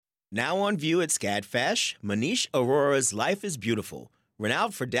Now on view at SCADFash, Manish Arora's Life is Beautiful.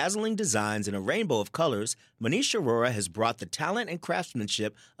 Renowned for dazzling designs in a rainbow of colors, Manish Arora has brought the talent and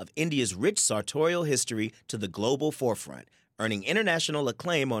craftsmanship of India's rich sartorial history to the global forefront, earning international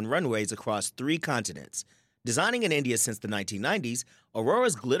acclaim on runways across 3 continents. Designing in India since the 1990s,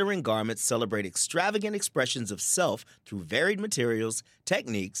 Aurora's glittering garments celebrate extravagant expressions of self through varied materials,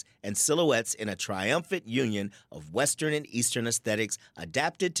 techniques, and silhouettes in a triumphant union of Western and Eastern aesthetics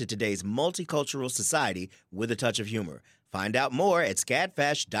adapted to today's multicultural society with a touch of humor. Find out more at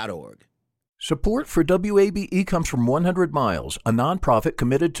scadfash.org. Support for WABE comes from 100 Miles, a nonprofit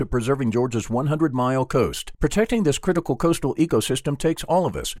committed to preserving Georgia's 100-mile coast. Protecting this critical coastal ecosystem takes all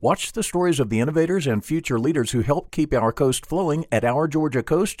of us. Watch the stories of the innovators and future leaders who help keep our coast flowing at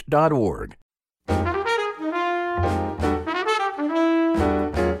OurGeorgiaCoast.org.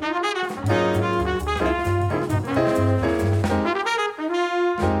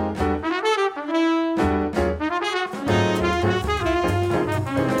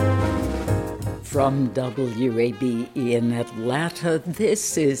 From WABE in Atlanta,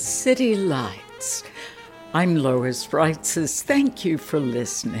 this is City Lights. I'm Lois Reitzes. Thank you for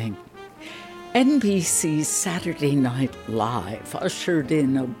listening. NBC's Saturday Night Live ushered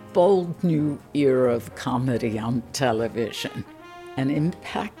in a bold new era of comedy on television, an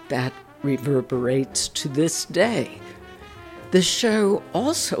impact that reverberates to this day. The show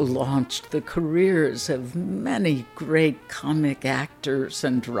also launched the careers of many great comic actors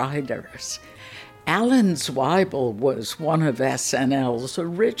and writers. Alan Zweibel was one of SNL's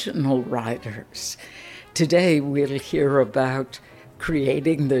original writers. Today we'll hear about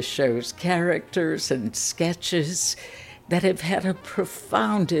creating the show's characters and sketches that have had a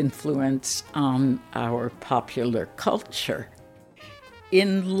profound influence on our popular culture.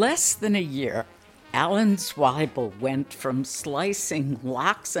 In less than a year, Alan Zweibel went from slicing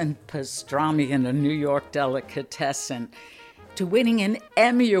lox and pastrami in a New York delicatessen to winning an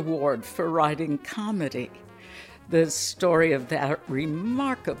Emmy Award for writing comedy. The story of that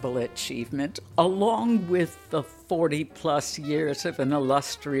remarkable achievement, along with the 40-plus years of an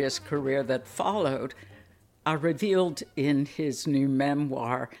illustrious career that followed, are revealed in his new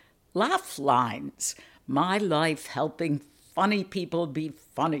memoir, Laugh Lines, My Life Helping Funny People Be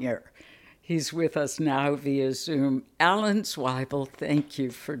Funnier. He's with us now via Zoom. Alan Zweibel, thank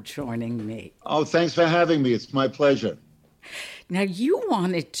you for joining me. Oh, thanks for having me. It's my pleasure. Now, you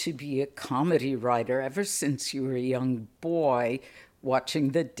wanted to be a comedy writer ever since you were a young boy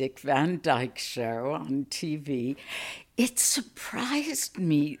watching the Dick Van Dyke Show on TV. It surprised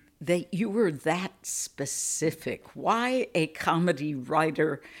me that you were that specific. Why a comedy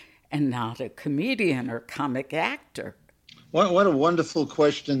writer and not a comedian or comic actor? What a wonderful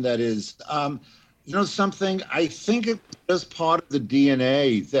question that is. You know something? I think it's just part of the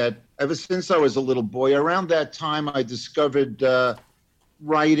DNA that ever since I was a little boy, around that time I discovered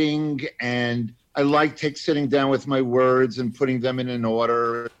writing, and I liked sitting down with my words and putting them in an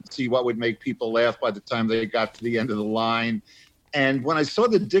order, see what would make people laugh by the time they got to the end of the line. And when I saw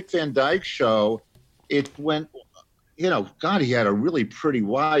the Dick Van Dyke Show, it went, God, he had a really pretty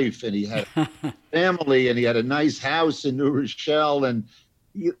wife, and he had a family, and he had a nice house in New Rochelle, and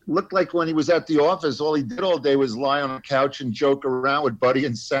he looked like when he was at the office, all he did all day was lie on a couch and joke around with Buddy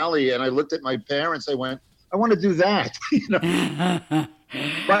and Sally. And I looked at my parents. I went, I want to do that.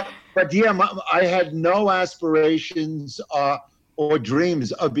 But yeah, I had no aspirations or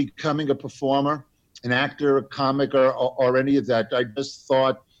dreams of becoming a performer, an actor, a comic, or any of that. I just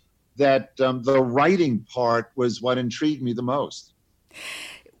thought that the writing part was what intrigued me the most.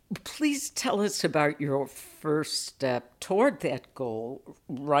 Please tell us about your first step toward that goal,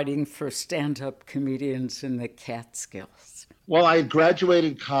 writing for stand-up comedians in the Catskills. Well, I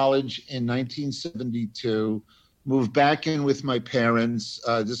graduated college in 1972, moved back in with my parents.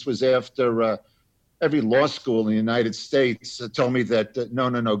 This was after every law school in the United States told me that,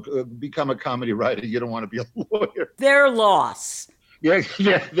 no, become a comedy writer. You don't want to be a lawyer. Their loss. Yeah.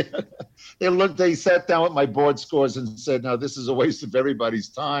 They sat down with my board scores and said, no, this is a waste of everybody's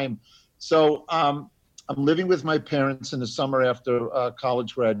time. So I'm living with my parents in the summer after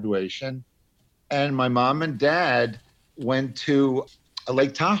college graduation. And my mom and dad went to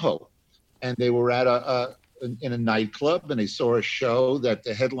Lake Tahoe, and they were at in a nightclub, and they saw a show that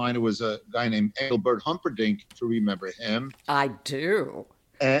the headliner was a guy named Engelbert Humperdinck, if you remember him. I do.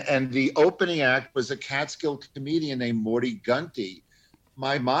 And the opening act was a Catskill comedian named Morty Gunty.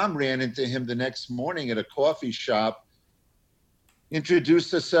 My mom ran into him the next morning at a coffee shop,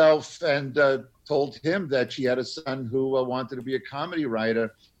 introduced herself, and told him that she had a son who wanted to be a comedy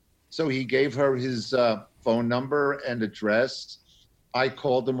writer. So he gave her his phone number and address. I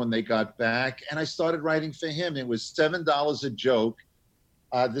called him when they got back, and I started writing for him. It was $7 a joke.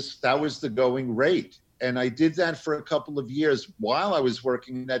 That was the going rate. And I did that for a couple of years while I was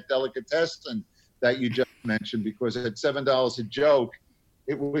working in that delicatessen that you just mentioned, because at $7 a joke,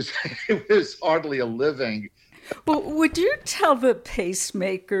 it was hardly a living. Well, would you tell the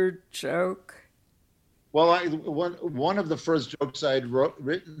pacemaker joke? Well, one of the first jokes I had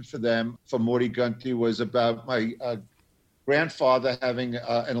written for them, for Morty Gunty, was about my grandfather having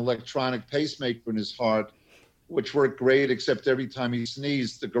an electronic pacemaker in his heart, which worked great, except every time he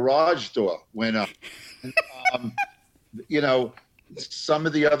sneezed, the garage door went up. And, some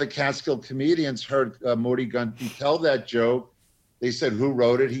of the other Catskill comedians heard Morty Gunty tell that joke. They said, "Who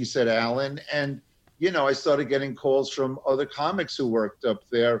wrote it?" He said, "Alan." And, I started getting calls from other comics who worked up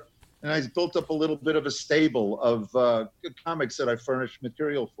there. And I built up a little bit of a stable of good comics that I furnished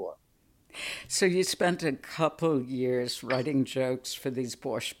material for. So you spent a couple years writing jokes for these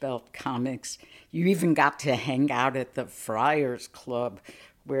Borscht Belt comics. You even got to hang out at the Friars Club,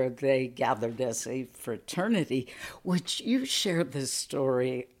 where they gathered as a fraternity. Would you share the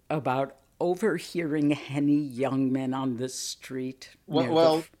story about overhearing Henny Youngman on the street?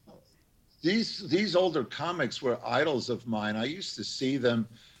 Well, these older comics were idols of mine. I used to see them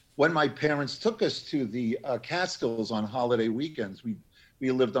when my parents took us to the Catskills on holiday weekends. We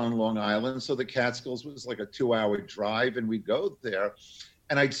lived on Long Island, so the Catskills was like a 2-hour drive, and we'd go there.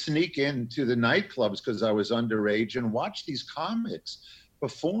 And I'd sneak into the nightclubs because I was underage and watch these comics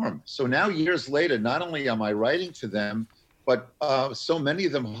perform. So now, years later, not only am I writing for them, but so many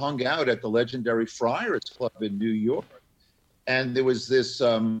of them hung out at the legendary Friars Club in New York. And there was this,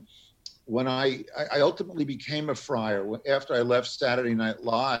 when I ultimately became a friar, after I left Saturday Night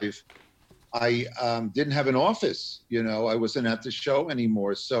Live, I didn't have an office. I wasn't at the show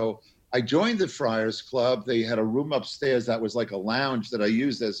anymore. So I joined the Friars Club. They had a room upstairs that was like a lounge that I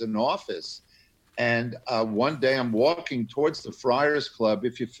used as an office. And one day I'm walking towards the Friars Club.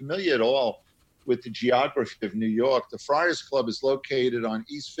 If you're familiar at all with the geography of New York, the Friars Club is located on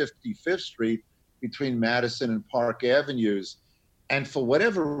East 55th Street between Madison and Park Avenues. And for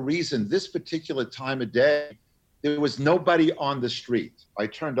whatever reason, this particular time of day, there was nobody on the street. I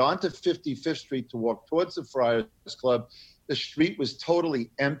turned onto 55th Street to walk towards the Friars Club. The street was totally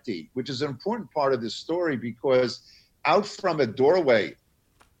empty, which is an important part of this story, because out from a doorway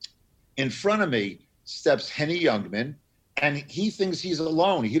in front of me steps Henny Youngman, and he thinks he's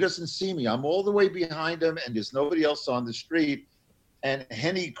alone. He doesn't see me. I'm all the way behind him, and there's nobody else on the street. And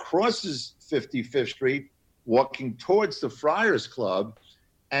Henny crosses 55th Street, walking towards the Friars Club.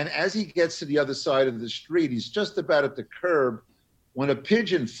 And as he gets to the other side of the street, he's just about at the curb when a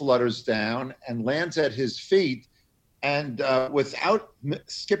pigeon flutters down and lands at his feet. And without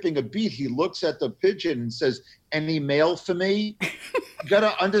skipping a beat, he looks at the pigeon and says, "Any mail for me?" You got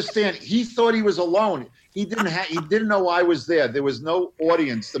to understand, he thought he was alone. He didn't know I was there. There was no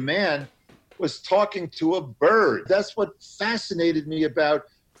audience. The man was talking to a bird. That's what fascinated me about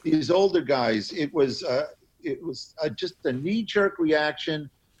these older guys. It was just a knee-jerk reaction,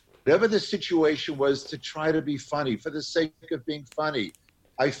 whatever the situation was, to try to be funny for the sake of being funny.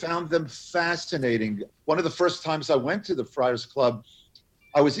 I found them fascinating. One of the first times I went to the Friars Club,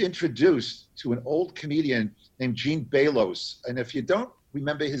 I was introduced to an old comedian named Gene Balos. And if you don't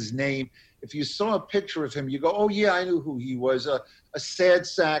remember his name, if you saw a picture of him, you go, "Oh yeah, I knew who he was." A sad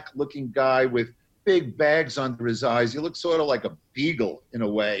sack looking guy with big bags under his eyes. He looked sort of like a beagle in a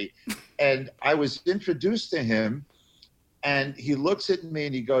way. And I was introduced to him, and he looks at me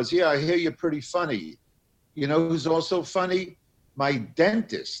and he goes, "Yeah, I hear you're pretty funny. You know who's also funny? My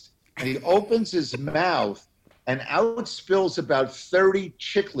dentist." And he opens his mouth, and out spills about 30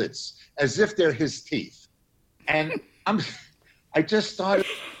 chiclets as if they're his teeth. And I just started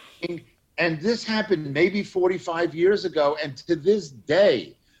thinking, and this happened maybe 45 years ago. And to this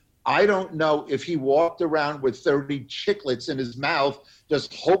day, I don't know if he walked around with 30 chiclets in his mouth,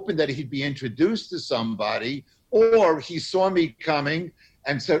 just hoping that he'd be introduced to somebody, or he saw me coming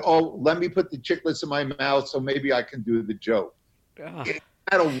and said, "Oh, let me put the chiclets in my mouth so maybe I can do the joke." No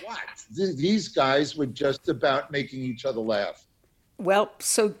matter what, these guys were just about making each other laugh. Well,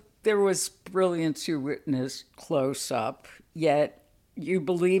 so there was brilliance you witnessed close up, yet you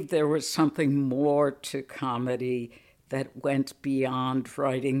believed there was something more to comedy that went beyond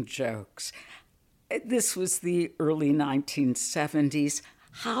writing jokes. This was the early 1970s.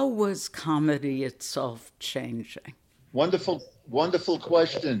 How was comedy itself changing? Wonderful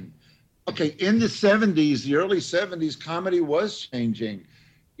question. Okay, in the 70s, the early 70s, comedy was changing.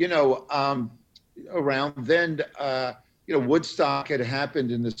 Around then, Woodstock had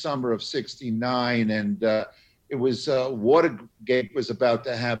happened in the summer of '69, and It was Watergate was about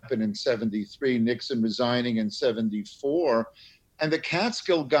to happen in 73, Nixon resigning in 74. And the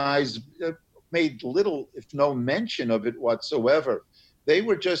Catskill guys made little, if no mention of it whatsoever. They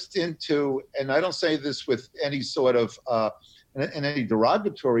were just into, and I don't say this with any sort of, in any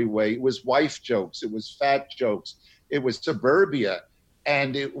derogatory way, it was wife jokes, it was fat jokes, it was suburbia.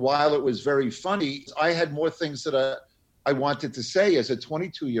 And while it was very funny, I had more things that I wanted to say as a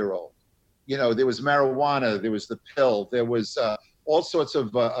 22-year-old. You know, there was marijuana, there was the pill, there was all sorts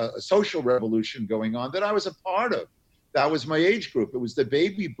of a social revolution going on that I was a part of. That was my age group. It was the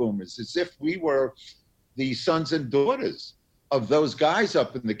baby boomers, as if we were the sons and daughters of those guys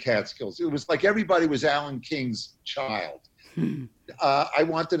up in the Catskills. It was like everybody was Alan King's child. I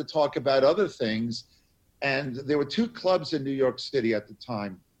wanted to talk about other things. And there were two clubs in New York City at the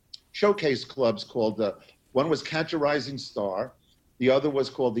time, showcase clubs called, one was Catch a Rising Star. The other was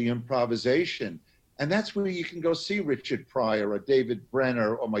called The Improvisation. And that's where you can go see Richard Pryor or David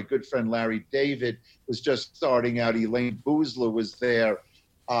Brenner, or my good friend Larry David was just starting out. Elaine Boozler was there.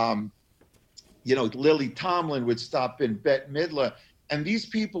 You know, Lily Tomlin would stop in, Bette Midler. And these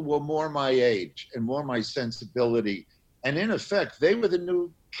people were more my age and more my sensibility. And in effect, they were the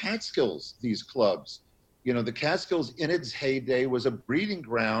new Catskills, these clubs. You know, the Catskills in its heyday was a breeding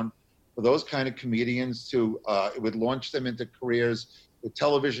ground for those kind of comedians to, it would launch them into careers with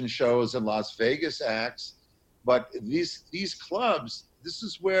television shows and Las Vegas acts. But these clubs, this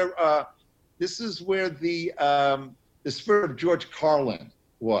is where the spirit of George Carlin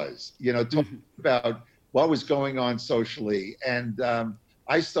was, you know, talking about what was going on socially. And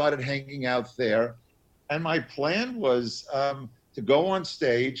I started hanging out there. And my plan was to go on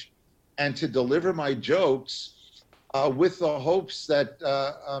stage and to deliver my jokes with the hopes that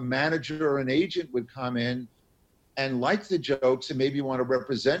a manager or an agent would come in and like the jokes and maybe want to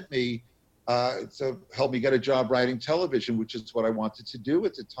represent me to help me get a job writing television, which is what I wanted to do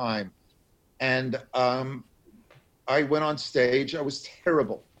at the time. And I went on stage. I was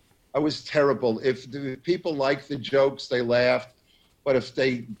terrible. If the people liked the jokes, they laughed. But if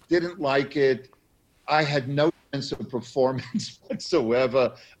they didn't like it, I had no sense of performance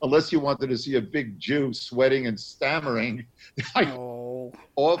whatsoever, unless you wanted to see a big Jew sweating and stammering.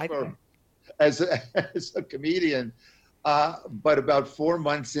 Offer as a comedian. But about 4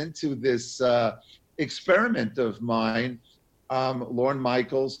 months into this experiment of mine, Lorne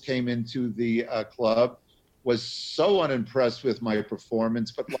Michaels came into the club, was so unimpressed with my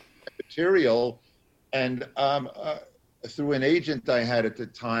performance, but liked my material. And through an agent I had at the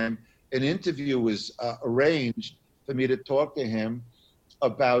time, an interview was arranged for me to talk to him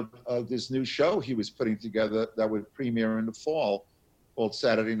about this new show he was putting together that would premiere in the fall called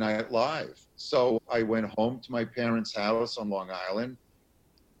Saturday Night Live. So I went home to my parents' house on Long Island,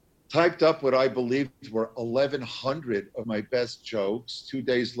 typed up what I believed were 1,100 of my best jokes. 2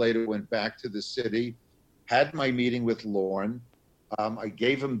 days later, went back to the city, had my meeting with Lorne. I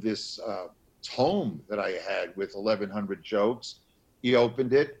gave him this tome that I had with 1,100 jokes. He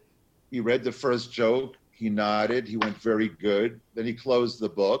opened it. He read the first joke. He nodded. He went, very good. Then he closed the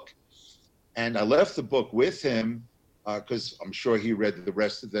book. And I left the book with him because I'm sure he read the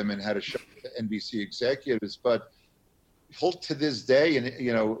rest of them and had a show to NBC executives. But to this day, and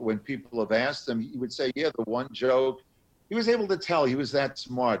you know, when people have asked him, he would say, yeah, the one joke, he was able to tell he was that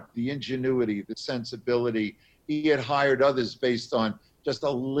smart, the ingenuity, the sensibility. He had hired others based on just a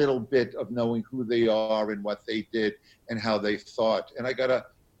little bit of knowing who they are and what they did and how they thought. And I got a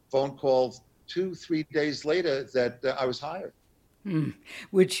phone call 2-3 days later that I was hired.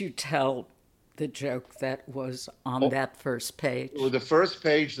 Would you tell the joke that was on that first page? Well, the first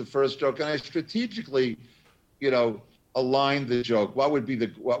page, the first joke, and I strategically, you know, aligned the joke. What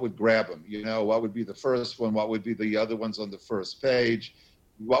would grab them? You know, what would be the first one? What would be the other ones on the first page?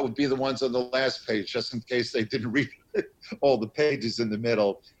 What would be the ones on the last page, just in case they didn't read all the pages in the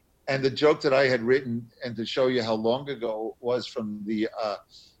middle? And the joke that I had written, and to show you how long ago it was from the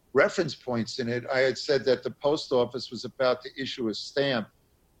reference points in it, I had said that the post office was about to issue a stamp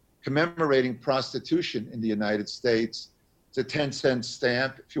commemorating prostitution in the United States. It's a 10-cent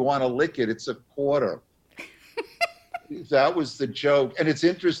stamp. If you want to lick it, it's a quarter. That was the joke. And it's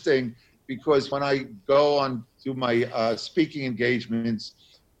interesting because when I go on to my speaking engagements,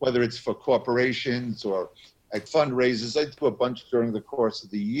 whether it's for corporations or at fundraisers, I do a bunch during the course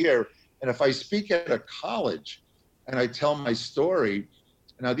of the year. And if I speak at a college and I tell my story,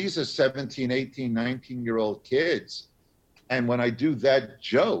 now these are 17, 18, 19-year-old kids. And when I do that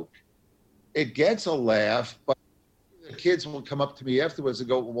joke, it gets a laugh, but the kids will come up to me afterwards and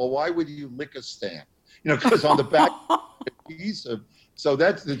go, well, why would you lick a stamp? You know, because on the back piece of, so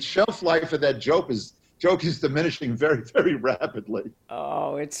that's the shelf life of that joke is joke is diminishing very, very rapidly.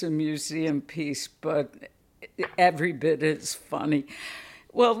 Oh, it's a museum piece, but every bit as funny.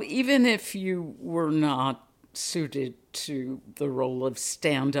 Well, even if you were not suited to the role of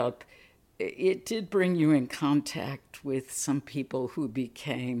stand-up, it did bring you in contact with some people who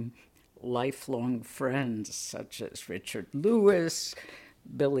became lifelong friends, such as Richard Lewis,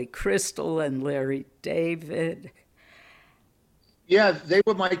 Billy Crystal, and Larry David. Yeah, they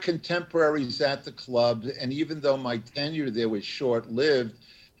were my contemporaries at the club, and even though my tenure there was short-lived,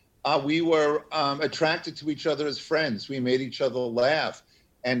 we were attracted to each other as friends. We made each other laugh.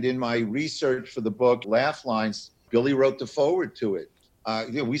 And in my research for the book, Laugh Lines, Billy wrote the foreword to it.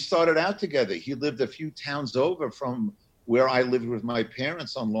 We started out together. He lived a few towns over from where I lived with my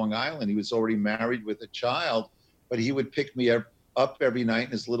parents on Long Island. He was already married with a child, but he would pick me up every night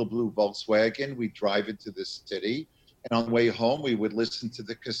in his little blue Volkswagen. We'd drive into the city. And on the way home, we would listen to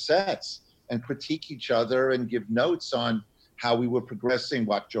the cassettes and critique each other and give notes on how we were progressing,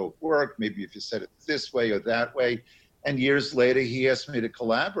 what joke worked, maybe if you said it this way or that way. And years later, he asked me to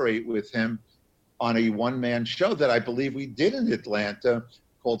collaborate with him on a one-man show that I believe we did in Atlanta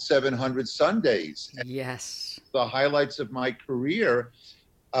called 700 Sundays. Yes. The highlights of my career,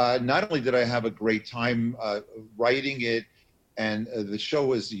 not only did I have a great time writing it, and the show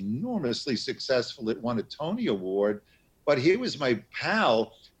was enormously successful. It won a Tony Award, but here was my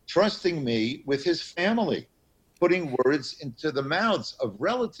pal trusting me with his family, putting words into the mouths of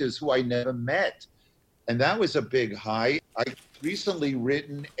relatives who I never met. And that was a big high. I recently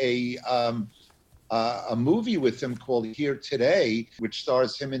written a movie with him called Here Today, which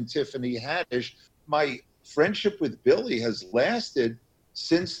stars him and Tiffany Haddish. My friendship with Billy has lasted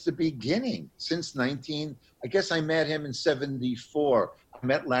since the beginning, since I guess I met him in 74. I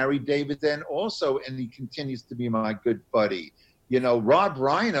met Larry David then also, and he continues to be my good buddy. You know, Rob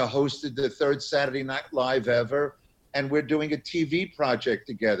Reiner hosted the third Saturday Night Live ever, and we're doing a TV project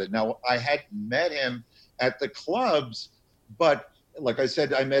together. Now, I hadn't met him at the clubs, but like I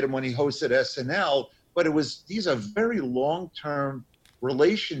said, I met him when he hosted SNL, but these are very long-term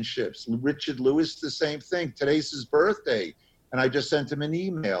relationships. Richard Lewis, the same thing. Today's his birthday, and I just sent him an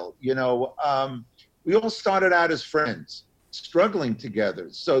email. You know, we all started out as friends, struggling together.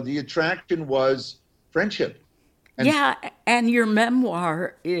 So the attraction was friendship. And your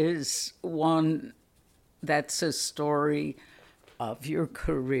memoir is one that's a story of your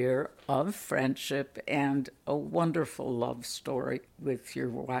career, of friendship, and a wonderful love story with your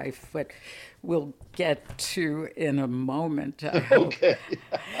wife, but we'll get to in a moment, I hope. Okay.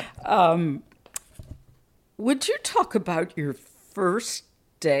 Would you talk about your first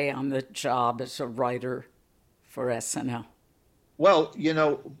day on the job as a writer for SNL? Well, you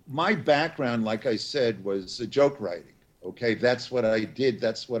know, my background, like I said, was joke writing. Okay, that's what I did.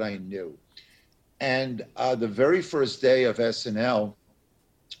 That's what I knew. And the very first day of SNL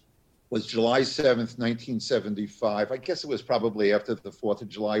was July 7th, 1975. I guess it was probably after the 4th of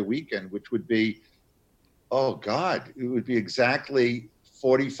July weekend, which would be, oh God, it would be exactly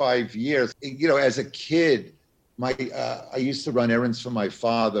 45 years. You know, as a kid, I used to run errands for my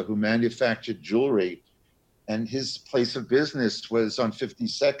father, who manufactured jewelry, and his place of business was on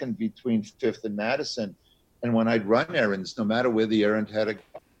 52nd between 5th and Madison. And when I'd run errands, no matter where the errand had to go,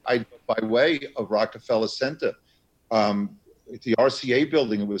 I'd go by way of Rockefeller Center. The RCA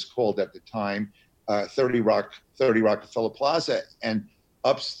building, it was called at the time, 30 Rockefeller Plaza. And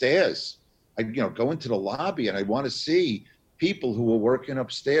upstairs, I'd go into the lobby, and I want to see people who were working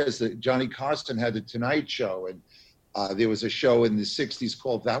upstairs. Johnny Carson had the Tonight Show, and there was a show in the 60s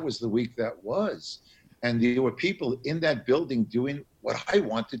called That Was the Week That Was. And there were people in that building doing what I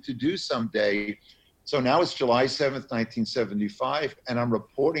wanted to do someday. So now it's July 7th, 1975, and I'm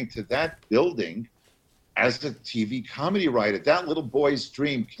reporting to that building as a TV comedy writer. That little boy's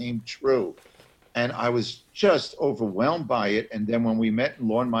dream came true. And I was just overwhelmed by it. And then when we met in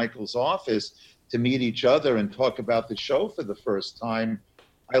Lorne Michaels' office to meet each other and talk about the show for the first time,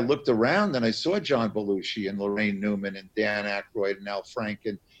 I looked around and I saw John Belushi and Lorraine Newman and Dan Aykroyd and Al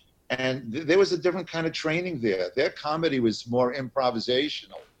Franken. And there was a different kind of training there. Their comedy was more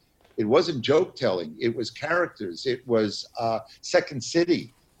improvisational. It wasn't joke telling. It was characters. It was Second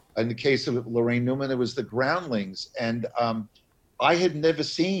City. In the case of Lorraine Newman, it was The Groundlings. And I had never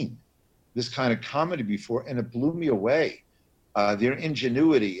seen this kind of comedy before, and it blew me away. Their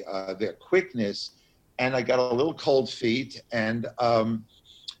ingenuity, their quickness. And I got a little cold feet, and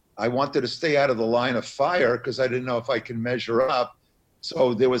I wanted to stay out of the line of fire because I didn't know if I could measure up.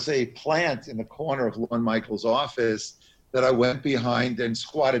 So there was a plant in the corner of Lorne Michaels' office that I went behind and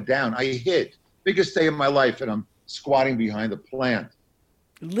squatted down. I hid. Biggest day of my life, and I'm squatting behind the plant.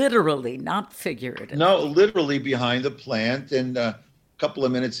 Literally, not figuratively. No, literally behind the plant. And a couple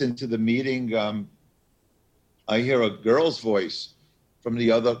of minutes into the meeting, I hear a girl's voice from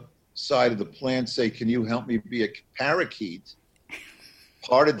the other side of the plant say, "Can you help me be a parakeet?"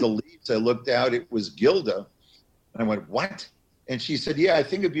 Parted the leaves. I looked out. It was Gilda. And I went, "What?" And she said, "Yeah, I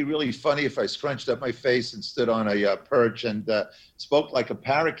think it'd be really funny if I scrunched up my face and stood on a perch and spoke like a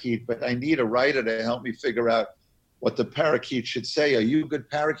parakeet, but I need a writer to help me figure out what the parakeet should say. Are you a good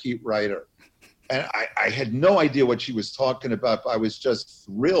parakeet writer?" And I had no idea what she was talking about, but I was just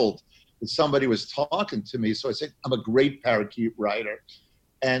thrilled that somebody was talking to me. So I said, "I'm a great parakeet writer."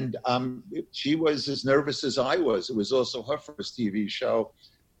 And she was as nervous as I was. It was also her first TV show.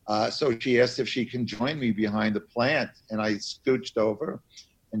 So she asked if she can join me behind the plant. And I scooched over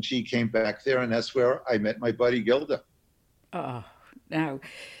and she came back there. And that's where I met my buddy Gilda. Now,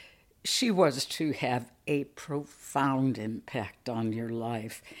 she was to have a profound impact on your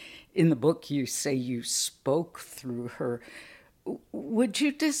life. In the book, you say you spoke through her. Would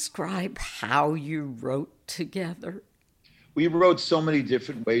you describe how you wrote together? We wrote so many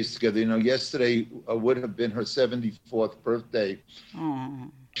different ways together. You know, yesterday would have been her 74th birthday. Aww.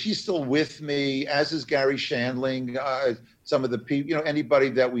 She's still with me, as is Gary Shandling, some of the people, you know, anybody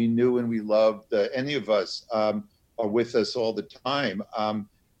that we knew and we loved, any of us are with us all the time.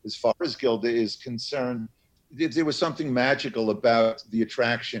 As far as Gilda is concerned, there was something magical about the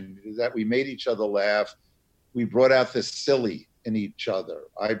attraction, that we made each other laugh. We brought out the silly in each other.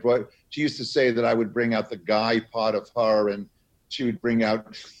 She used to say that I would bring out the guy part of her and she would bring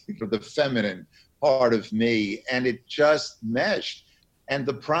out the feminine part of me, and it just meshed. And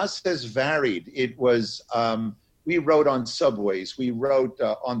the process varied. It was, we wrote on subways, we wrote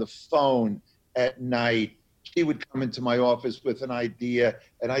on the phone at night. She would come into my office with an idea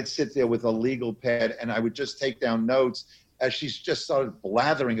and I'd sit there with a legal pad and I would just take down notes as she just started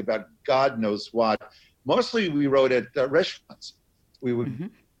blathering about God knows what. Mostly we wrote at restaurants. We would go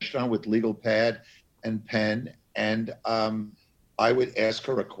to a restaurant with legal pad and pen, and I would ask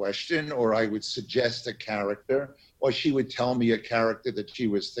her a question, or I would suggest a character, or she would tell me a character that she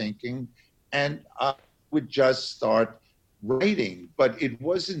was thinking, and I would just start writing. But it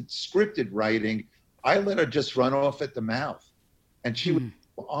wasn't scripted writing. I let her just run off at the mouth, and she would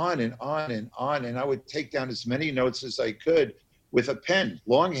go on and on and on, and I would take down as many notes as I could with a pen,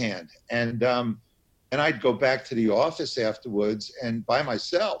 longhand, and I'd go back to the office afterwards and by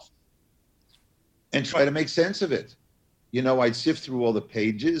myself and try to make sense of it. You know, I'd sift through all the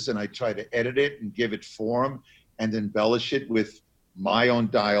pages and I'd try to edit it and give it form and embellish it with my own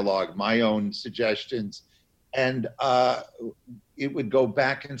dialogue, my own suggestions. And it would go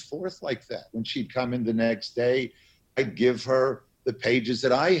back and forth like that. When she'd come in the next day, I'd give her the pages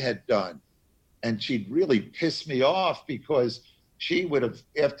that I had done. And she'd really piss me off because she would have,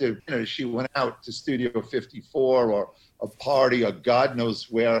 after she went out to Studio 54 or a party or God knows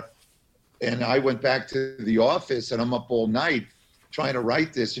where, and I went back to the office and I'm up all night trying to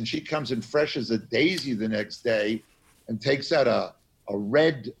write this, and she comes in fresh as a daisy the next day and takes out a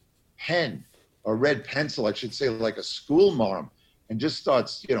red pen, a red pencil, I should say, like a school marm, and just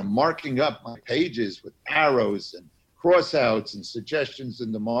starts, marking up my pages with arrows and cross-outs and suggestions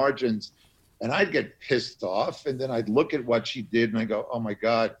in the margins. And I'd get pissed off, and then I'd look at what she did, and I go, oh, my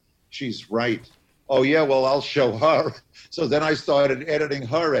God, she's right. Oh, yeah, well, I'll show her. So then I started editing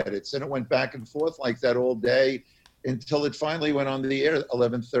her edits, and it went back and forth like that all day until it finally went on the air at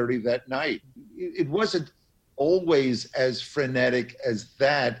 11:30 that night. It wasn't always as frenetic as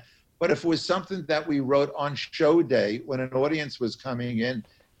that, but if it was something that we wrote on show day when an audience was coming in,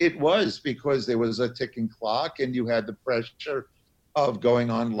 it was, because there was a ticking clock, and you had the pressure of going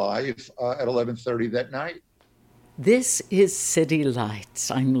on live at 11:30 that night. This is City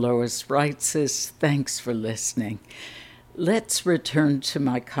Lights. I'm Lois Reitzes. Thanks for listening. Let's return to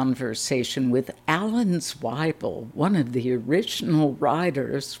my conversation with Alan Zweibel, one of the original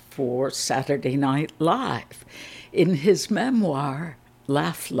writers for Saturday Night Live. In his memoir,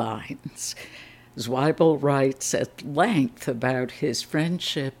 Laugh Lines, Zweibel writes at length about his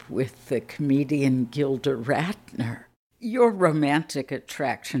friendship with the comedian Gilda Radner. Your romantic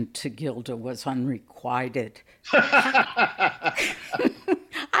attraction to Gilda was unrequited.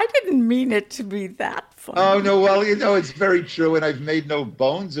 I didn't mean it to be that funny. Oh, no, well, it's very true, and I've made no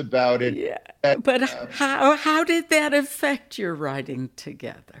bones about it. Yeah, but how did that affect your writing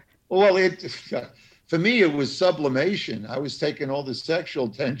together? Well, for me, it was sublimation. I was taking all the sexual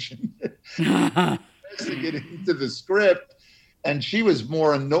tension to get into the script, and she was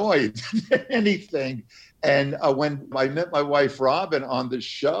more annoyed than anything. And when I met my wife, Robin, on the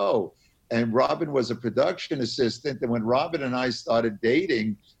show, And Robin was a production assistant. And when Robin and I started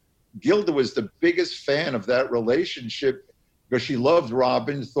dating, Gilda was the biggest fan of that relationship because she loved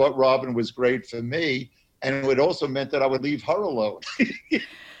Robin, thought Robin was great for me. And it also meant that I would leave her alone.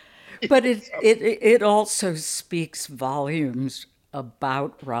 But it also speaks volumes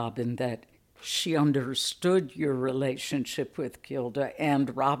about Robin that she understood your relationship with Gilda,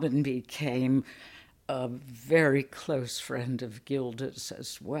 and Robin became a very close friend of Gilda's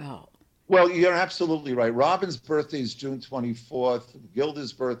as well. Well, you're absolutely right. Robin's birthday is June 24th.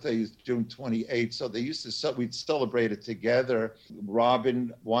 Gilda's birthday is June 28th. So they used to, we'd celebrate it together.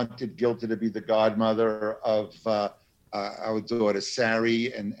 Robin wanted Gilda to be the godmother of our daughter,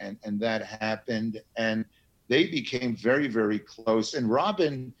 Sari, and that happened. And they became very, very close. And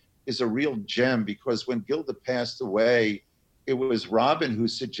Robin is a real gem because when Gilda passed away, it was Robin who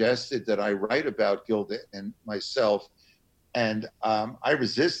suggested that I write about Gilda and myself. And I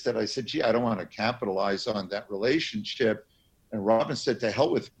resisted. I said, gee, I don't want to capitalize on that relationship. And Robin said, to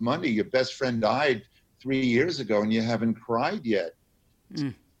hell with money. Your best friend died 3 years ago and you haven't cried yet.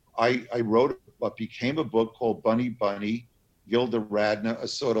 Mm. I wrote what became a book called Bunny Bunny, Gilda Radner, a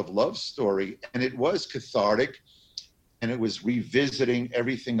sort of love story. And it was cathartic. And it was revisiting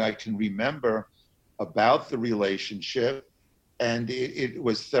everything I can remember about the relationship. And it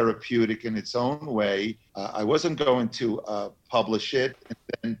was therapeutic in its own way. I wasn't going to publish it.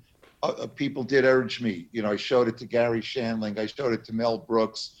 And then people did urge me. You know, I showed it to Gary Shandling. I showed it to Mel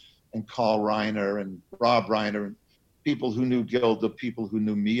Brooks and Carl Reiner and Rob Reiner, and people who knew Gilda, people who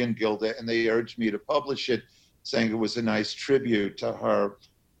knew me and Gilda. And they urged me to publish it, saying it was a nice tribute to her.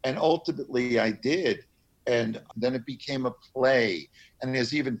 And ultimately I did. And then it became a play. And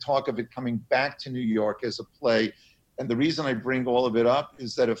there's even talk of it coming back to New York as a play. And the reason I bring all of it up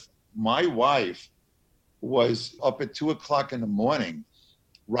is that if my wife was up at 2:00 in the morning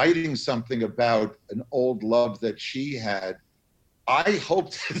writing something about an old love that she had, I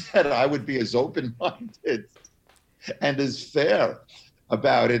hoped that I would be as open-minded and as fair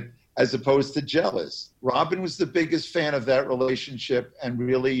about it as opposed to jealous. Robin was the biggest fan of that relationship and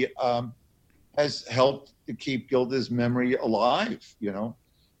really has helped to keep Gilda's memory alive, you know.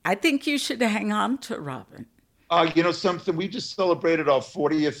 I think you should hang on to Robin. You know something, we just celebrated our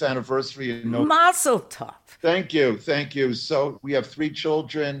 40th anniversary. Mazel tov. Thank you, thank you. So we have 3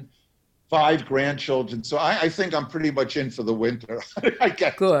 children, 5 grandchildren. So I think I'm pretty much in for the winter. I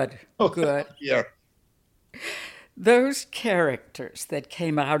guess. Good, good. Yeah. Those characters that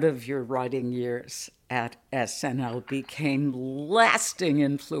came out of your writing years at SNL became lasting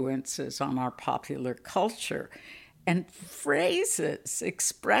influences on our popular culture, and phrases,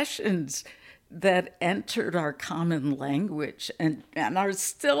 expressions that entered our common language and are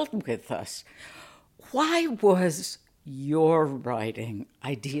still with us. Why was your writing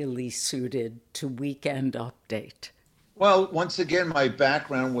ideally suited to Weekend Update? Well, once again, my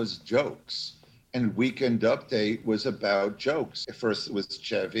background was jokes, and Weekend Update was about jokes. At first it was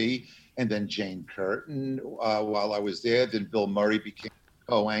Chevy, and then Jane Curtin while I was there. Then Bill Murray became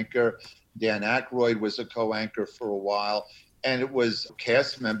co-anchor. Dan Aykroyd was a co-anchor for a while. And it was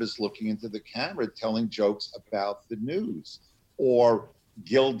cast members looking into the camera telling jokes about the news. Or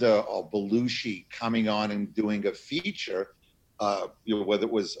Gilda or Belushi coming on and doing a feature, whether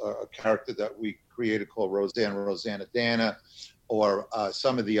it was a character that we created called Rosanna Dana, or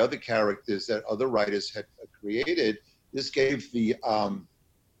some of the other characters that other writers had created. This gave the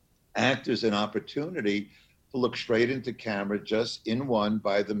actors an opportunity to look straight into camera, just in one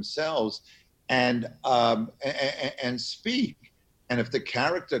by themselves, and speak. And if the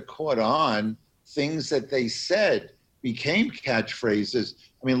character caught on, things that they said became catchphrases.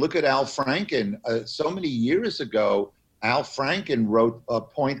 I mean, look at Al Franken. So many years ago, Al Franken wrote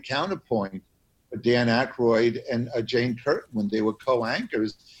Point Counterpoint for Dan Aykroyd and Jane Curtin when they were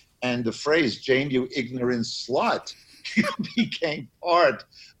co-anchors. And the phrase, Jane, you ignorant slut, became part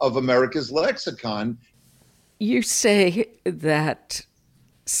of America's lexicon. You say that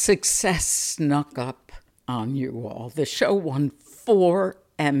success snuck up on you all. The show won 4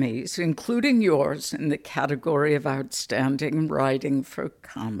 Emmys, including yours in the category of Outstanding Writing for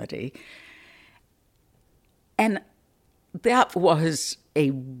Comedy. And that was a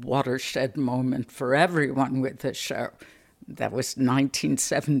watershed moment for everyone with the show. That was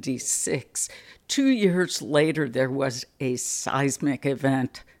 1976. 2 years later, there was a seismic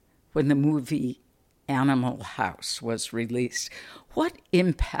event when the movie Animal House was released. What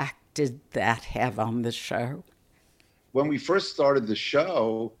impact did that have on the show? When we first started the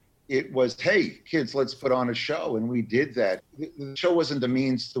show, it was, hey, kids, let's put on a show. And we did that. The show wasn't the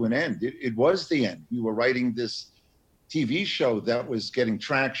means to an end. It was the end. We were writing this TV show that was getting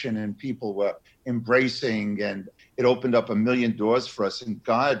traction and people were embracing, and it opened up a million doors for us. And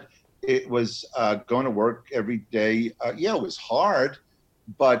God, it was going to work every day. Yeah, it was hard,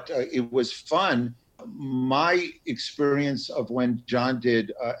 but it was fun. My experience of when John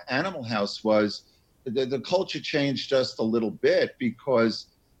did Animal House was the culture changed just a little bit, because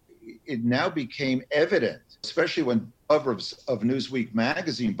it now became evident, especially when cover of Newsweek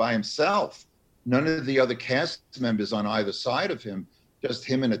magazine by himself, none of the other cast members on either side of him, just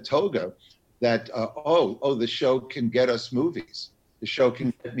him in a toga, that, the show can get us movies. The show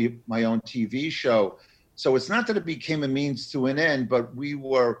can get me my own TV show. So it's not that it became a means to an end, but we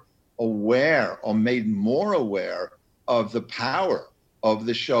were aware, or made more aware, of the power of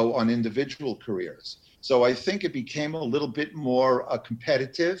the show on individual careers. So I think it became a little bit more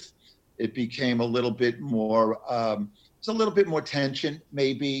competitive. It became a little bit more, there's a little bit more tension,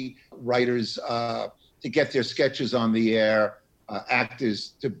 maybe writers to get their sketches on the air,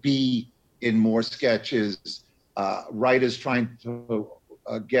 actors to be in more sketches, writers trying to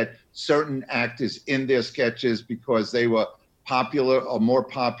get certain actors in their sketches because they were popular or more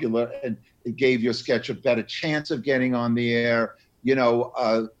popular, and it gave your sketch a better chance of getting on the air. You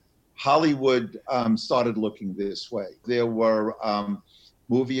know, Hollywood started looking this way. There were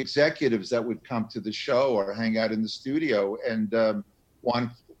movie executives that would come to the show or hang out in the studio and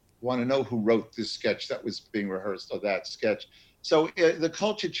want to know who wrote this sketch that was being rehearsed, or that sketch. So the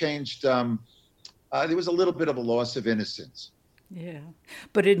culture changed. There was a little bit of a loss of innocence. Yeah.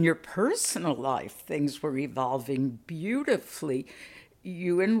 But in your personal life, things were evolving beautifully.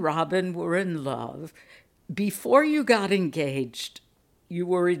 You and Robin were in love. Before you got engaged, you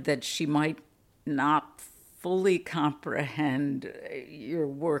worried that she might not fully comprehend your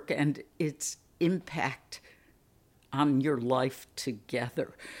work and its impact on your life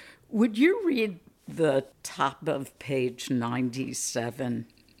together. Would you read the top of page 97?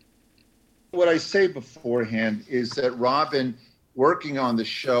 What I say beforehand is that Robin, working on the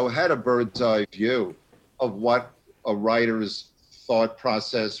show, had a bird's eye view of what a writer's thought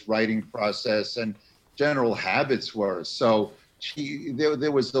process, writing process, and general habits were. So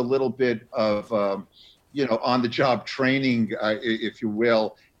there was a little bit of, on-the-job training, if you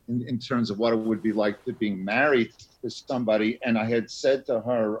will, in terms of what it would be like to being married to somebody. And I had said to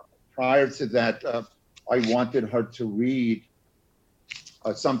her prior to that, I wanted her to read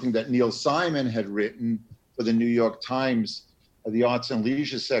something that Neil Simon had written for the New York Times, the Arts and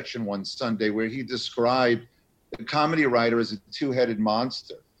Leisure section one Sunday, where he described the comedy writer as a two-headed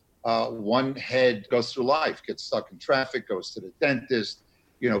monster. One head goes through life, gets stuck in traffic, goes to the dentist,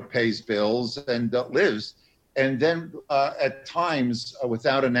 pays bills and lives. And then at times,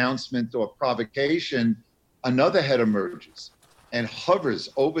 without announcement or provocation, another head emerges and hovers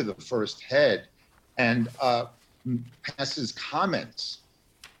over the first head and passes comments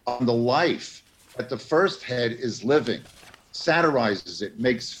on the life that the first head is living, satirizes it,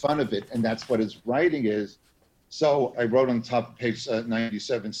 makes fun of it, and that's what his writing is. So I wrote on top of page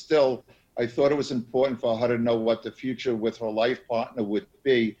 97, still, I thought it was important for her to know what the future with her life partner would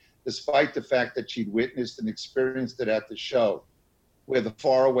be, despite the fact that she'd witnessed and experienced it at the show, where the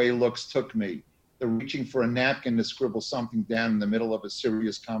faraway looks took me, the reaching for a napkin to scribble something down in the middle of a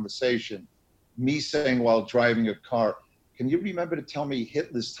serious conversation, me saying while driving a car, can you remember to tell me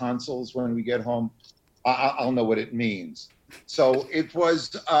Hitler's tonsils when we get home? I'll know what it means. So it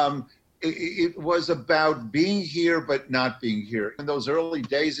was about being here but not being here. In those early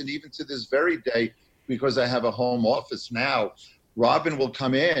days, and even to this very day, because I have a home office now, Robin will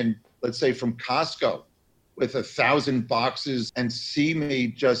come in, let's say from Costco, with 1,000 boxes and see me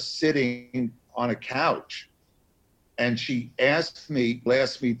just sitting on a couch. And she asked me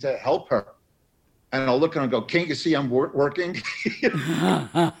to help her. And I'll look at her and go, can't you see I'm working? and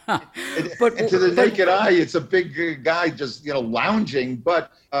to the naked eye, it's a big guy just, lounging.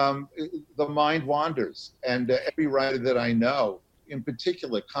 But the mind wanders. And every writer that I know, in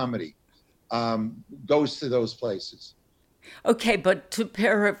particular comedy, goes to those places. Okay, but to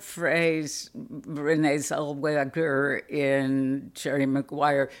paraphrase Renee Zellweger in Jerry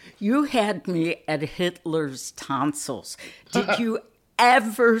Maguire, you had me at Hitler's tonsils. Did you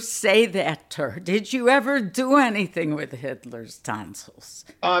ever say that to her? Did you ever do anything with Hitler's tonsils?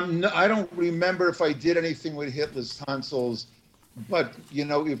 No, I don't remember if I did anything with Hitler's tonsils, but,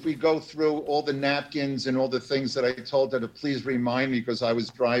 if we go through all the napkins and all the things that I told her to please remind me because I was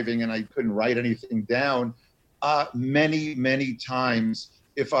driving and I couldn't write anything down, many, many times,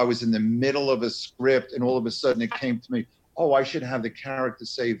 if I was in the middle of a script and all of a sudden it came to me, I should have the character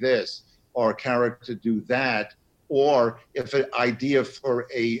say this or a character do that. Or if an idea for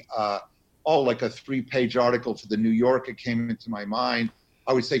a like a 3-page article for the New Yorker came into my mind,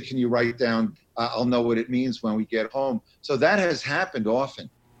 I would say, can you write down, I'll know what it means when we get home. So that has happened often.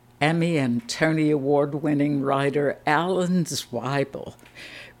 Emmy and Tony Award-winning writer Alan Zweibel.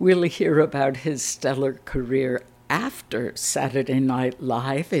 We'll hear about his stellar career after Saturday Night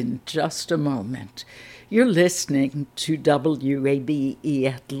Live in just a moment. You're listening to WABE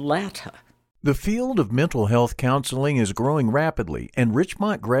Atlanta. The field of mental health counseling is growing rapidly, and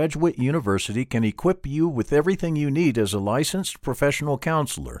Richmont Graduate University can equip you with everything you need as a licensed professional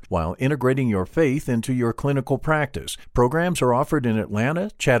counselor while integrating your faith into your clinical practice. Programs are offered in Atlanta,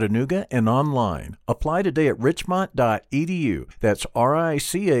 Chattanooga, and online. Apply today at richmont.edu. That's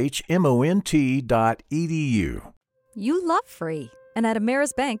RICHMONT.edu. You love free, and at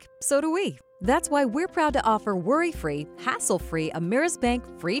Ameris Bank, so do we. That's why we're proud to offer worry-free, hassle-free Ameris Bank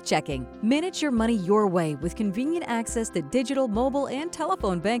free checking. Manage your money your way with convenient access to digital, mobile, and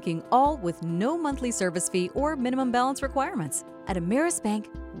telephone banking, all with no monthly service fee or minimum balance requirements. At Ameris Bank,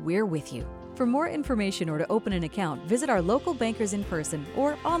 we're with you. For more information or to open an account, visit our local bankers in person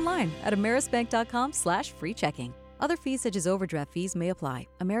or online at amerisbank.com/free checking. Other fees such as overdraft fees may apply.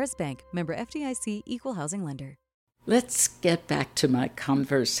 Ameris Bank, member FDIC, equal housing lender. Let's get back to my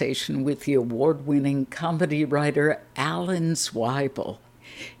conversation with the award-winning comedy writer Alan Zweibel.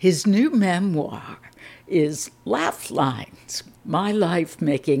 His new memoir is Laugh Lines, My Life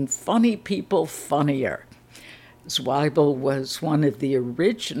Making Funny People Funnier. Zweibel was one of the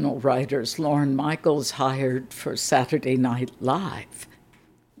original writers Lorne Michaels hired for Saturday Night Live.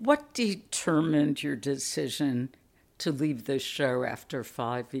 What determined your decision to leave the show after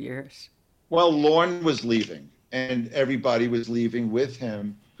 5 years? Well, Lorne was leaving, and everybody was leaving with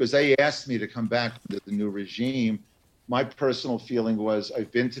him because they asked me to come back to the new regime. My personal feeling was,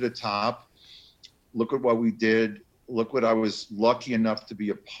 I've been to the top. Look at what we did. Look what I was lucky enough to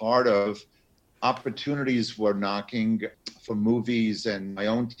be a part of. Opportunities were knocking for movies and my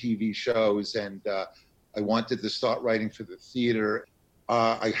own TV shows, and I wanted to start writing for the theater.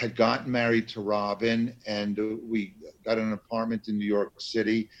 I had gotten married to Robin, and we got an apartment in New York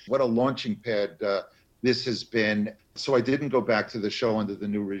City. What a launching pad this has been. So I didn't go back to the show under the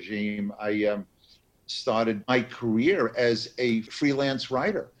new regime. I started my career as a freelance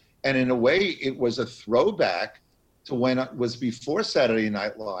writer. And in a way, it was a throwback to when it was before Saturday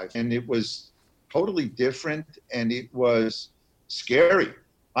Night Live. And it was totally different, and it was scary.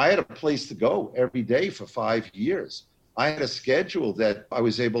 I had a place to go every day for 5 years. I had a schedule that I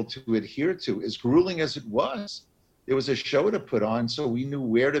was able to adhere to, as grueling as it was. There was a show to put on, so we knew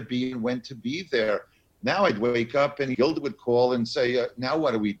where to be and when to be there. Now I'd wake up and Gilda would call and say, now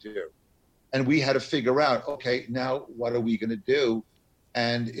what do we do? And we had to figure out, okay, now what are we going to do?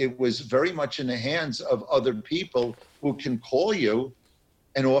 And it was very much in the hands of other people who can call you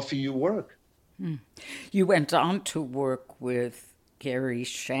and offer you work. You went on to work with Gary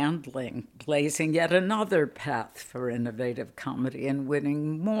Shandling, blazing yet another path for innovative comedy and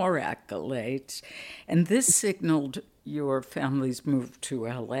winning more accolades. And this signaled your family's move to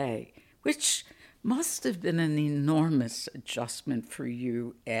L.A., which must have been an enormous adjustment for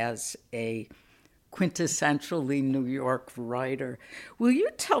you as a quintessentially New York writer. Will you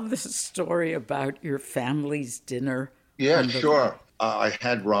tell the story about your family's dinner? Yeah, sure. I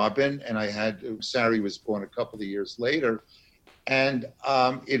had Robin, and Sari was born a couple of years later. And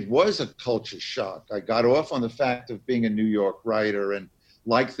it was a culture shock. I got off on the fact of being a New York writer and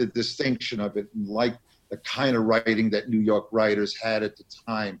liked the distinction of it and liked the kind of writing that New York writers had at the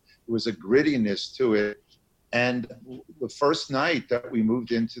time. There was a grittiness to it. And the first night that we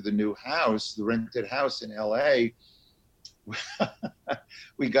moved into the new house, the rented house in LA,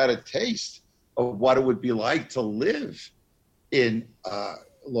 we got a taste of what it would be like to live in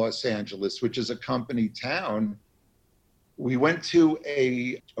Los Angeles, which is a company town. We went to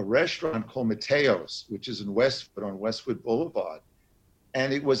a restaurant called Mateo's, which is in Westwood, on Westwood Boulevard.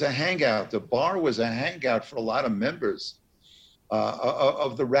 And it was a hangout. The bar was a hangout for a lot of members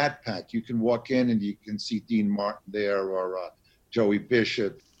of the Rat Pack. You can walk in and you can see Dean Martin there or Joey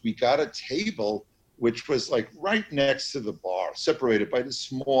Bishop. We got a table which was like right next to the bar, separated by this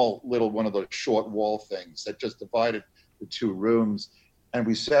small little one of those short wall things that just divided the two rooms. And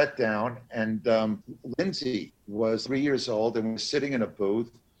we sat down, and Lindsay was 3 years old and was sitting in a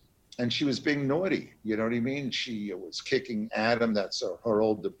booth, and she was being naughty. You know what I mean? She was kicking Adam, that's her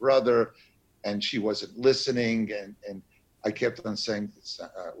older brother, and she wasn't listening. And I kept on saying,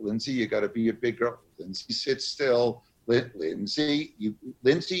 Lindsay, you got to be a big girl. Lindsay, sit still. Lindsay,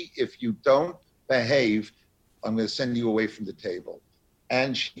 if you don't behave, I'm going to send you away from the table.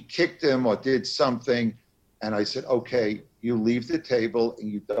 And she kicked him or did something. And I said, okay, you leave the table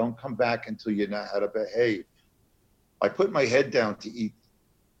and you don't come back until you know how to behave. I put my head down to eat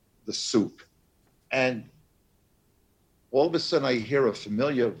the soup. And all of a sudden I hear a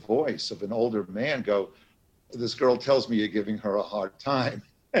familiar voice of an older man go, this girl tells me you're giving her a hard time.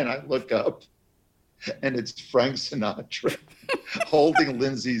 And I look up and it's Frank Sinatra holding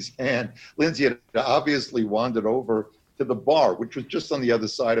Lindsay's hand. Lindsay had obviously wandered over to the bar, which was just on the other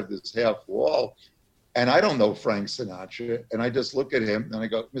side of this half wall. And I don't know Frank Sinatra. And I just look at him and I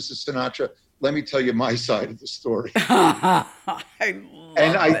go, Mrs. Sinatra, let me tell you my side of the story. I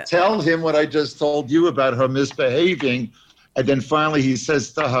tell him what I just told you about her misbehaving. And then finally he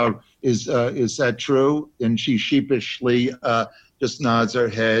says to her, is that true? And she sheepishly just nods her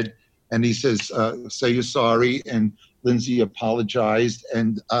head. And he says, say you're sorry. And Lindsay apologized.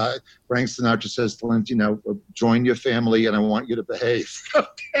 And Frank Sinatra says to Lindsay, join your family and I want you to behave.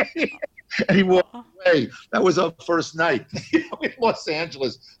 Okay. And he walked away. That was our first night in Los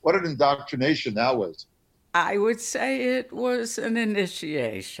Angeles. What an indoctrination that was. I would say it was an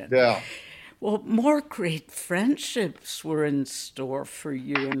initiation. Yeah. Well, more great friendships were in store for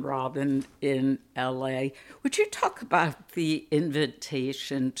you and Robin in L.A. Would you talk about the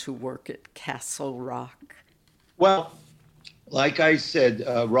invitation to work at Castle Rock? Well, like I said,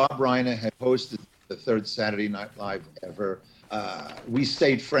 Rob Reiner had hosted the third Saturday Night Live ever. We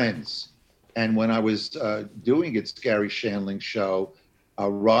stayed friends. And when I was doing It's Gary Shandling's show,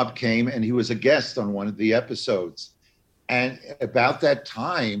 Rob came and he was a guest on one of the episodes. And about that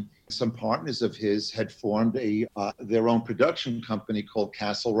time, some partners of his had formed their own production company called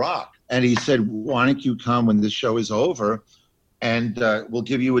Castle Rock. And he said, why don't you come when this show is over and we'll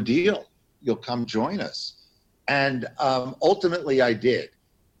give you a deal. You'll come join us. And ultimately I did.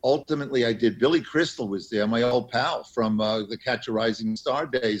 Billy Crystal was there, my old pal from the Catch a Rising Star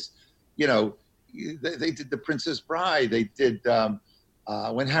days. They did The Princess Bride. They did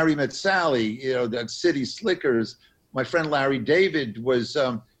When Harry Met Sally, the City Slickers. My friend Larry David was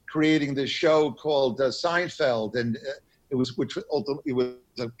creating this show called Seinfeld, and it was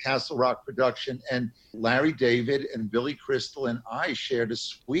a Castle Rock production. And Larry David and Billy Crystal and I shared a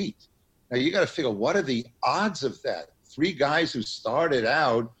suite. Now you got to figure, what are the odds of that? Three guys who started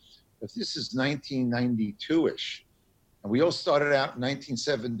out, if this is 1992-ish, and we all started out in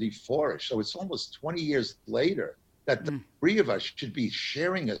 1974-ish, so it's almost 20 years later that the three of us should be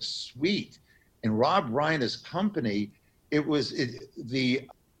sharing a suite. In Rob Reiner's company, the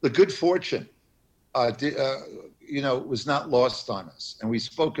good fortune, was not lost on us. And we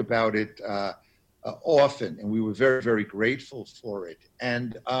spoke about it often, and we were very, very grateful for it.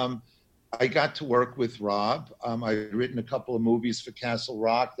 And I got to work with Rob. I'd written a couple of movies for Castle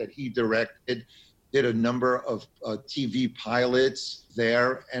Rock that he directed, did a number of TV pilots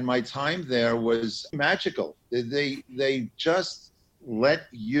there, and my time there was magical. They just let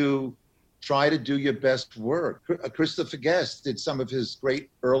you try to do your best work. Christopher Guest did some of his great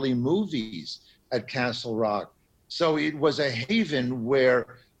early movies at Castle Rock. So it was a haven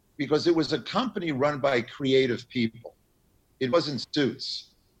because it was a company run by creative people. It wasn't suits.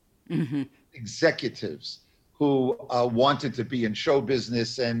 Mm-hmm. Executives who wanted to be in show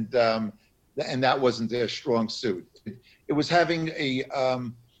business, and that wasn't their strong suit. It was having a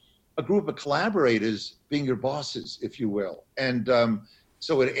group of collaborators being your bosses, if you will. And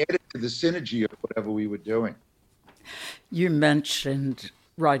so it added to the synergy of whatever we were doing. You mentioned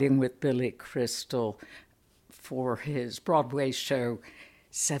writing with Billy Crystal for his Broadway show,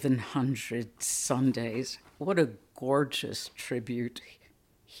 700 Sundays. What a gorgeous tribute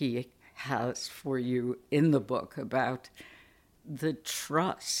he has for you in the book about the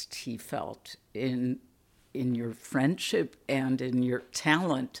trust he felt in your friendship and in your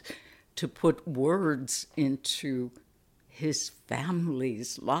talent to put words into his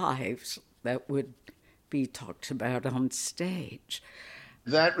family's lives that would be talked about on stage.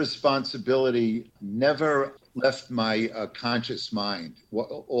 That responsibility never left my conscious mind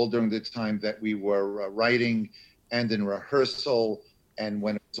all during the time that we were writing and in rehearsal, and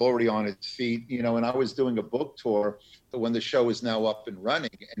when it was already on its feet, and I was doing a book tour. So when the show is now up and running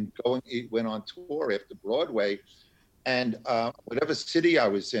and it went on tour after Broadway, and whatever city I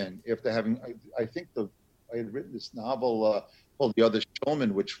was in, after having, I think I had written this novel called The Other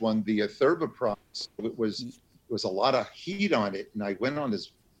Showman, which won the Thurber Prize. It was a lot of heat on it, and I went on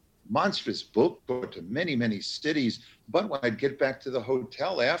this monstrous book tour to many, many cities. But when I'd get back to the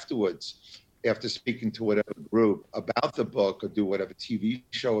hotel afterwards, after speaking to whatever group about the book or do whatever TV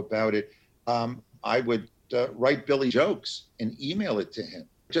show about it, I would write Billy jokes and email it to him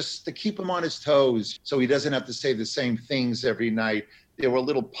just to keep him on his toes so he doesn't have to say the same things every night. There were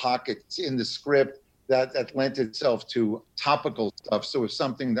little pockets in the script that lent itself to topical stuff. So if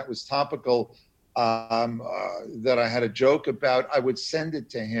something that was topical that I had a joke about, I would send it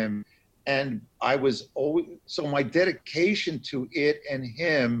to him. And I was always, so my dedication to it and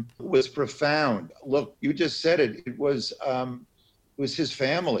him was profound. Look, you just said it. It was his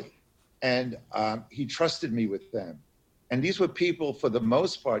family, and he trusted me with them. And these were people, for the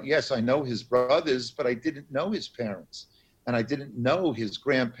most part, yes, I know his brothers, but I didn't know his parents, and I didn't know his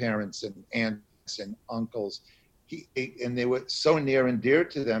grandparents and aunts and uncles. And they were so near and dear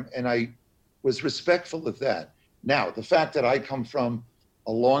to them, and I was respectful of that. Now, the fact that I come from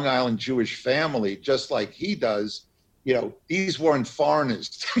a Long Island Jewish family, just like he does, these weren't foreigners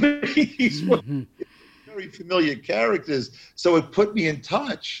to me. These were very familiar characters. So it put me in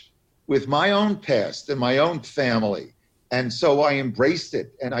touch with my own past and my own family. And so I embraced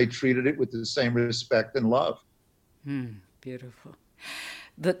it, and I treated it with the same respect and love. Beautiful.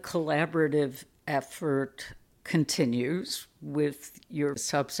 The collaborative effort continues with your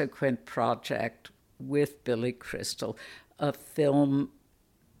subsequent project with Billy Crystal, a film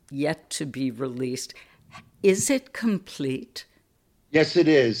yet to be released. Is it complete? Yes, it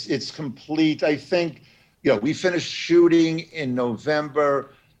is. It's complete. I think, we finished shooting in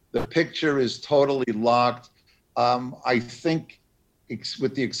November. The picture is totally locked. I think,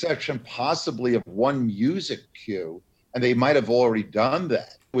 with the exception possibly of one music cue, and they might have already done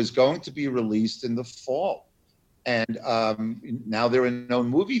that, it was going to be released in the fall. And now there are no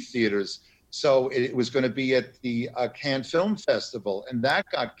movie theaters. So it was going to be at the Cannes Film Festival, and that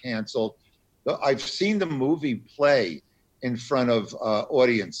got canceled. I've seen the movie play in front of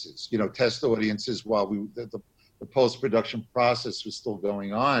audiences, test audiences, while the post-production process was still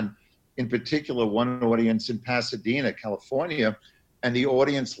going on. In particular, one audience in Pasadena, California, and the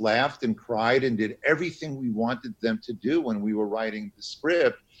audience laughed and cried and did everything we wanted them to do when we were writing the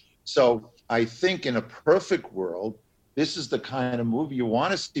script. So I think in a perfect world, this is the kind of movie you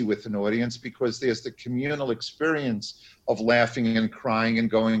want to see with an audience, because there's the communal experience of laughing and crying and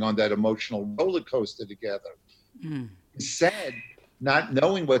going on that emotional roller coaster together. Instead, not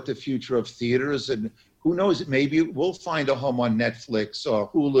knowing what the future of theaters, and who knows, maybe we'll find a home on Netflix or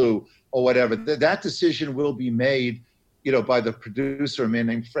Hulu or whatever. That decision will be made, by the producer, a man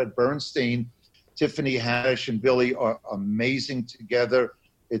named Fred Bernstein. Tiffany Haddish and Billy are amazing together.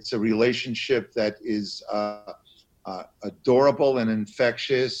 It's a relationship that is adorable and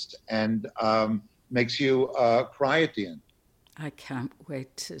infectious, and makes you cry at the end. I can't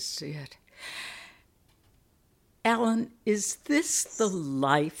wait to see it. Alan, is this the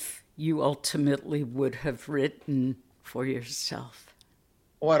life you ultimately would have written for yourself?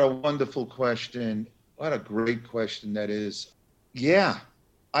 What a wonderful question. What a great question that is. Yeah.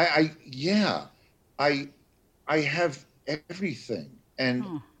 I have everything,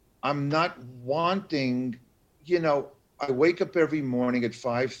 and I'm not wanting, I wake up every morning at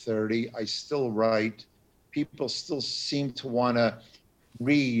 5:30. I still write. People still seem to want to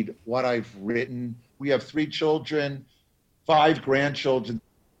read what I've written. We have 3 children, 5 grandchildren.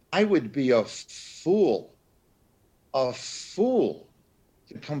 I would be a fool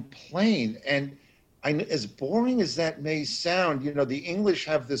to complain. And as boring as that may sound, the English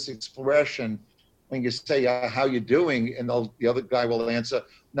have this expression when you say, how you doing? And the other guy will answer,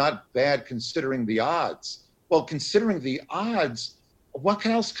 not bad considering the odds. Well, considering the odds, what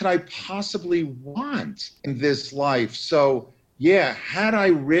else could I possibly want in this life? So, yeah, had I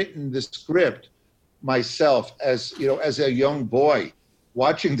written the script myself as a young boy,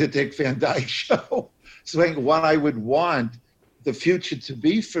 watching the Dick Van Dyke Show, saying what I would want the future to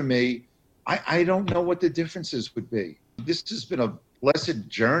be for me, I don't know what the differences would be. This has been a blessed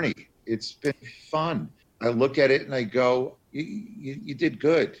journey. It's been fun. I look at it and I go, you did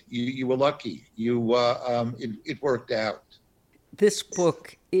good. You were lucky. It worked out. This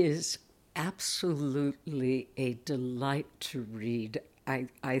book is absolutely a delight to read.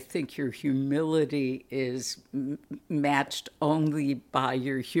 I think your humility is matched only by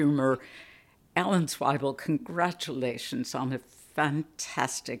your humor. Alan Zweibel, congratulations on a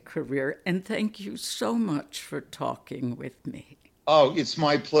fantastic career, and thank you so much for talking with me. Oh, it's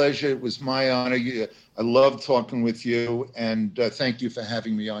my pleasure. It was my honor. I love talking with you, and thank you for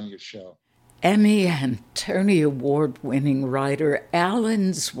having me on your show. Emmy and Tony Award-winning writer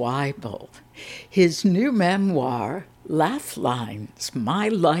Alan Zweibel. His new memoir, Laugh Lines, My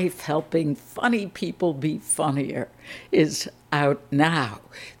Life Helping Funny People Be Funnier, is out now.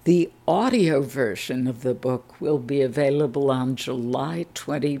 The audio version of the book will be available on July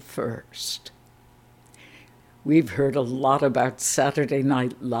 21st. We've heard a lot about Saturday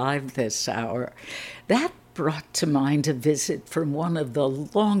Night Live this hour. That brought to mind a visit from one of the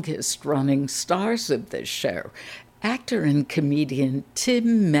longest-running stars of the show. Actor and comedian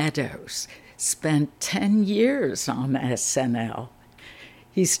Tim Meadows spent 10 years on SNL.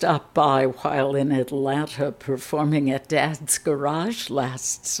 He stopped by while in Atlanta performing at Dad's Garage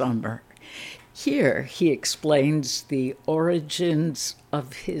last summer. Here, he explains the origins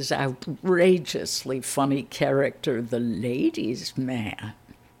of his outrageously funny character, the Ladies' Man.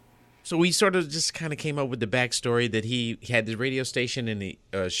 So we sort of just kind of came up with the backstory that he had the radio station and the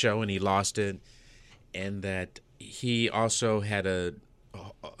show and he lost it, and that he also had a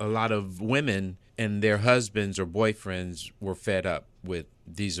lot of women and their husbands or boyfriends were fed up with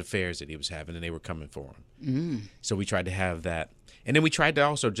these affairs that he was having, and they were coming for him. So we tried to have that. And then we tried to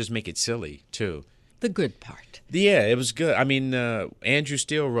also just make it silly, too. The good part. Yeah, it was good. I mean, Andrew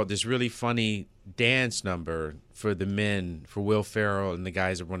Steele wrote this really funny dance number for the men, for Will Ferrell and the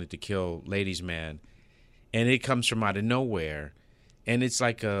guys that wanted to kill Ladies' Man. And it comes from out of nowhere. And it's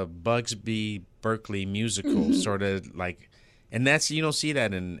like a Bugsby Berkeley musical, sort of like, and that's, you don't see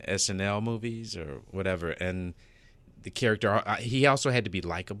that in SNL movies or whatever. And the character, he also had to be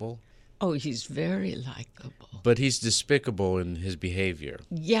likable. Oh, he's very likable. But he's despicable in his behavior.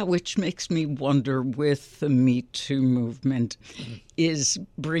 Yeah, which makes me wonder with the Me Too movement, is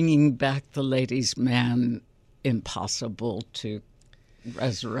bringing back the Ladies' Man impossible to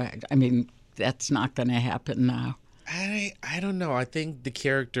resurrect? I mean, that's not going to happen now. I don't know. I think the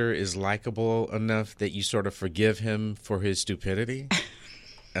character is likable enough that you sort of forgive him for his stupidity.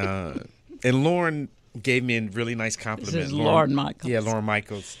 And Lorne gave me a really nice compliment. This is Lorne Michaels. Yeah, Lorne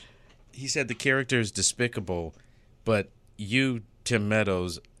Michaels. He said the character is despicable, but you, Tim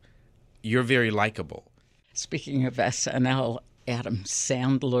Meadows, you're very likable. Speaking of SNL, Adam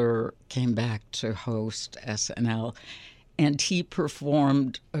Sandler came back to host SNL, and he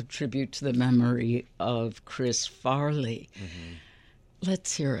performed a tribute to the memory of Chris Farley.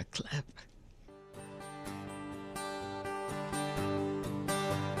 Let's hear a clip.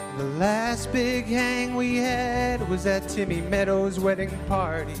 The last big hang we had was at Timmy Meadows' wedding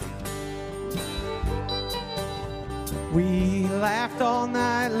party. We laughed all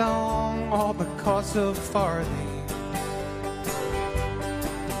night long, all because of Farley.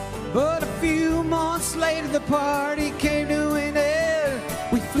 But a few months later the party came to an end.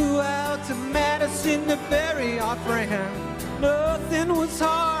 We flew out to Madison to bury our friend. Nothing was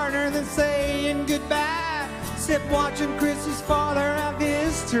harder than saying goodbye, except watching Chris's father have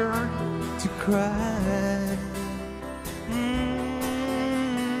his turn to cry.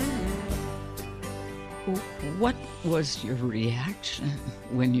 What was your reaction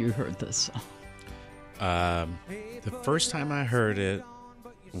when you heard this song? The first time I heard it,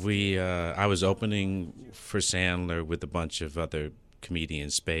 I was opening for Sandler with a bunch of other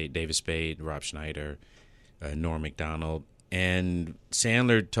comedians, David Spade, Rob Schneider, Norm Macdonald, and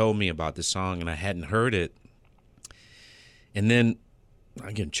Sandler told me about the song, and I hadn't heard it. And then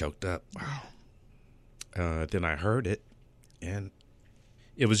I'm getting choked up. Wow. Then I heard it, and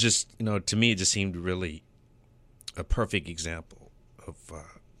it was just, to me, it just seemed really a perfect example of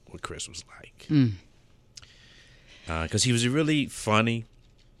what Chris was like. Because he was really funny.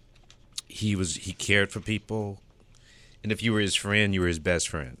 He cared for people, and if you were his friend, you were his best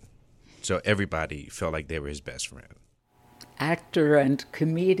friend. So everybody felt like they were his best friend. Actor and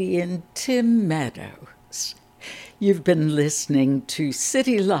comedian Tim Meadows. You've been listening to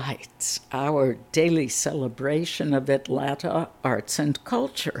City Lights, our daily celebration of Atlanta arts and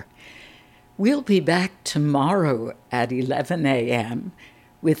culture. We'll be back tomorrow at 11 a.m.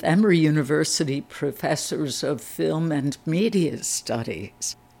 with Emory University professors of film and media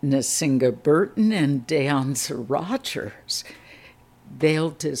studies, Nasinga Burton and Deonza Rogers.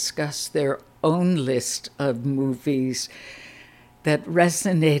 They'll discuss their own list of movies that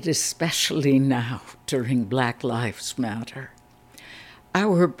resonate especially now during Black Lives Matter.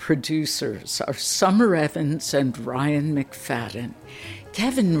 Our producers are Summer Evans and Ryan McFadden.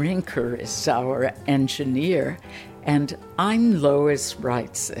 Kevin Rinker is our engineer, and I'm Lois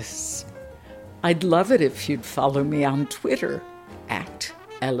Reitzes. I'd love it if you'd follow me on Twitter at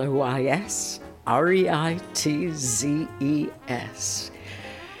LoisReitzes.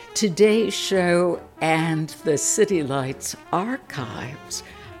 Today's show and the City Lights archives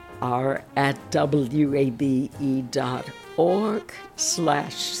are at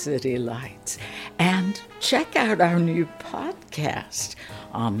wabe.org/citylights. And check out our new podcast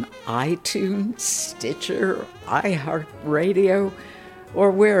on iTunes, Stitcher, iHeartRadio,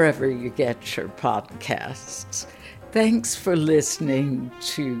 or wherever you get your podcasts. Thanks for listening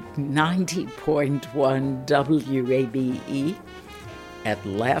to 90.1 WABE.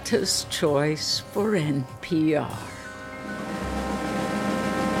 Atlanta's choice for NPR.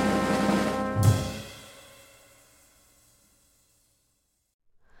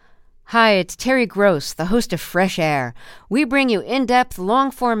 Hi, it's Terry Gross, the host of Fresh Air. We bring you in-depth,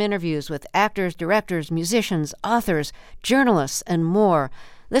 long-form interviews with actors, directors, musicians, authors, journalists, and more.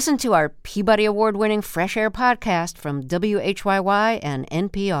 Listen to our Peabody Award-winning Fresh Air podcast from WHYY and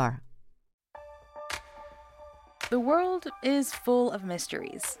NPR. The world is full of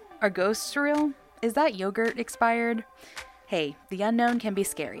mysteries. Are ghosts real? Is that yogurt expired? Hey, the unknown can be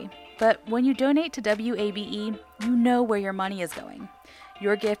scary. But when you donate to WABE, you know where your money is going.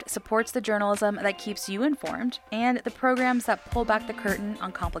 Your gift supports the journalism that keeps you informed and the programs that pull back the curtain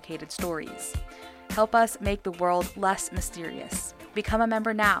on complicated stories. Help us make the world less mysterious. Become a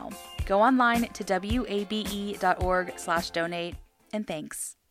member now. Go online to wabe.org/donate, and thanks.